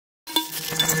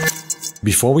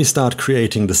Before we start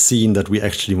creating the scene that we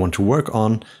actually want to work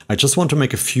on, I just want to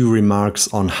make a few remarks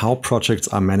on how projects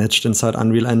are managed inside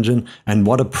Unreal Engine and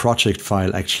what a project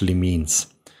file actually means.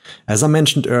 As I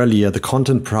mentioned earlier, the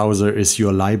content browser is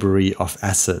your library of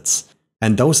assets.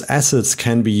 And those assets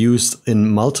can be used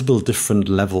in multiple different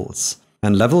levels.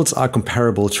 And levels are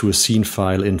comparable to a scene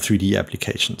file in 3D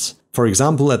applications. For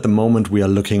example, at the moment we are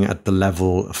looking at the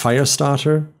level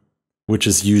Firestarter, which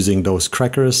is using those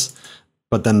crackers.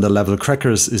 But then the level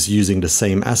crackers is using the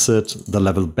same asset. The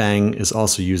level bang is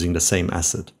also using the same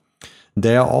asset.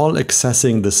 They are all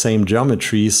accessing the same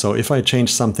geometry, so if I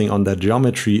change something on that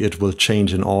geometry, it will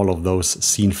change in all of those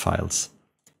scene files.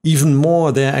 Even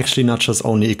more, they're actually not just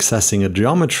only accessing a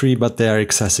geometry, but they're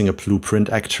accessing a blueprint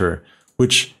actor,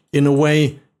 which in a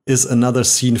way is another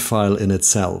scene file in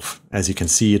itself. As you can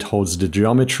see, it holds the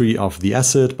geometry of the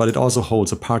asset, but it also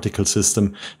holds a particle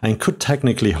system and could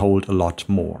technically hold a lot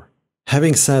more.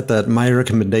 Having said that, my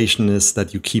recommendation is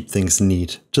that you keep things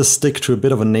neat. Just stick to a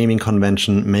bit of a naming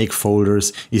convention, make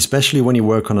folders, especially when you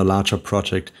work on a larger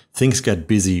project. Things get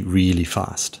busy really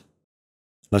fast.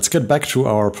 Let's get back to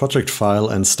our project file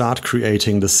and start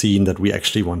creating the scene that we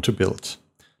actually want to build.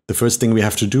 The first thing we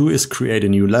have to do is create a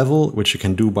new level, which you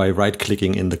can do by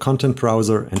right-clicking in the content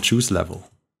browser and choose level.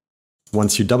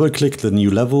 Once you double-click the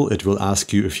new level, it will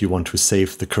ask you if you want to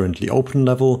save the currently open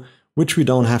level, which we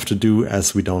don't have to do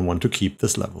as we don't want to keep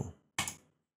this level.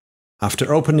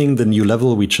 After opening the new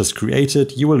level we just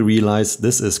created, you will realize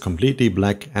this is completely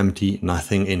black, empty,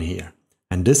 nothing in here.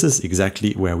 And this is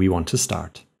exactly where we want to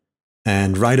start.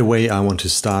 And right away I want to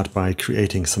start by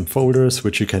creating some folders,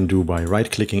 which you can do by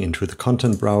right-clicking into the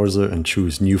content browser and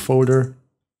choose New Folder.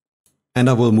 And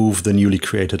I will move the newly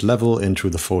created level into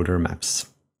the folder maps.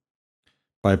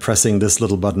 By pressing this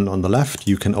little button on the left,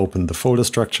 you can open the folder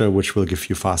structure, which will give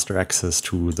you faster access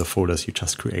to the folders you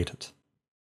just created.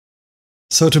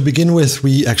 So to begin with,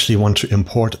 we actually want to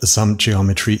import some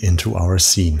geometry into our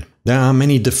scene. There are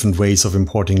many different ways of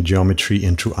importing geometry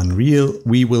into Unreal.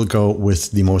 We will go with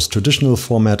the most traditional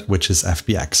format, which is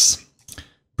FBX.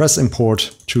 Press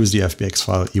Import, choose the FBX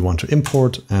file you want to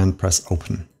import, and press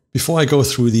Open. Before I go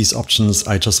through these options,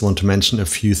 I just want to mention a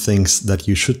few things that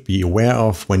you should be aware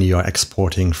of when you are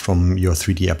exporting from your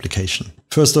 3D application.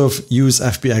 First off, use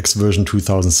FBX version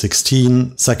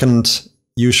 2016. Second,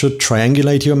 you should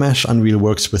triangulate your mesh. Unreal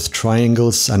works with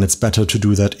triangles, and it's better to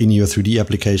do that in your 3D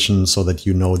application so that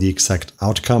you know the exact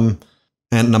outcome.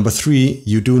 And number 3,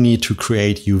 you do need to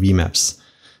create UV maps.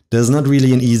 There's not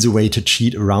really an easy way to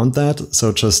cheat around that,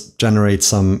 so just generate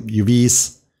some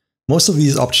UVs. Most of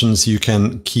these options you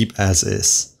can keep as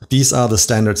is. These are the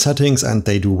standard settings and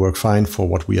they do work fine for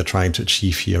what we are trying to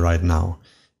achieve here right now.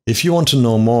 If you want to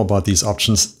know more about these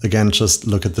options, again, just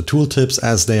look at the tooltips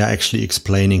as they are actually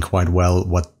explaining quite well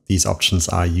what these options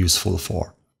are useful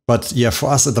for. But yeah, for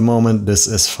us at the moment, this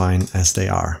is fine as they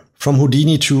are. From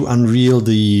Houdini to Unreal,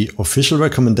 the official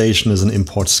recommendation is an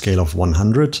import scale of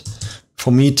 100.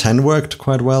 For me, 10 worked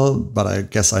quite well, but I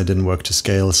guess I didn't work to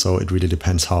scale, so it really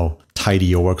depends how tidy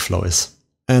your workflow is.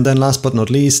 And then last but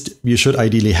not least, you should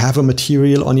ideally have a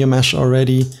material on your mesh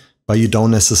already, but you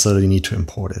don't necessarily need to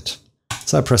import it.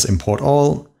 So I press Import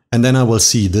All, and then I will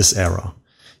see this error.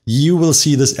 You will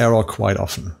see this error quite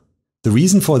often. The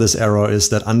reason for this error is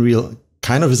that Unreal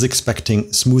kind of is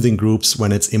expecting smoothing groups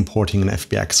when it's importing an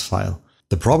FBX file.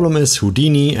 The problem is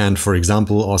Houdini and, for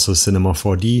example, also Cinema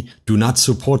 4D do not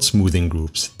support smoothing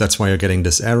groups. That's why you're getting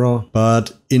this error.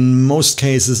 But in most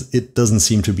cases, it doesn't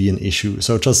seem to be an issue.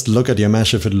 So just look at your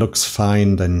mesh. If it looks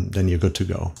fine, then you're good to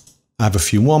go. I have a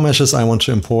few more meshes I want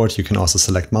to import. You can also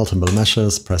select multiple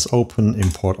meshes, press Open,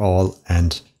 Import All,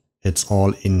 and it's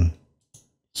all in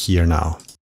here now.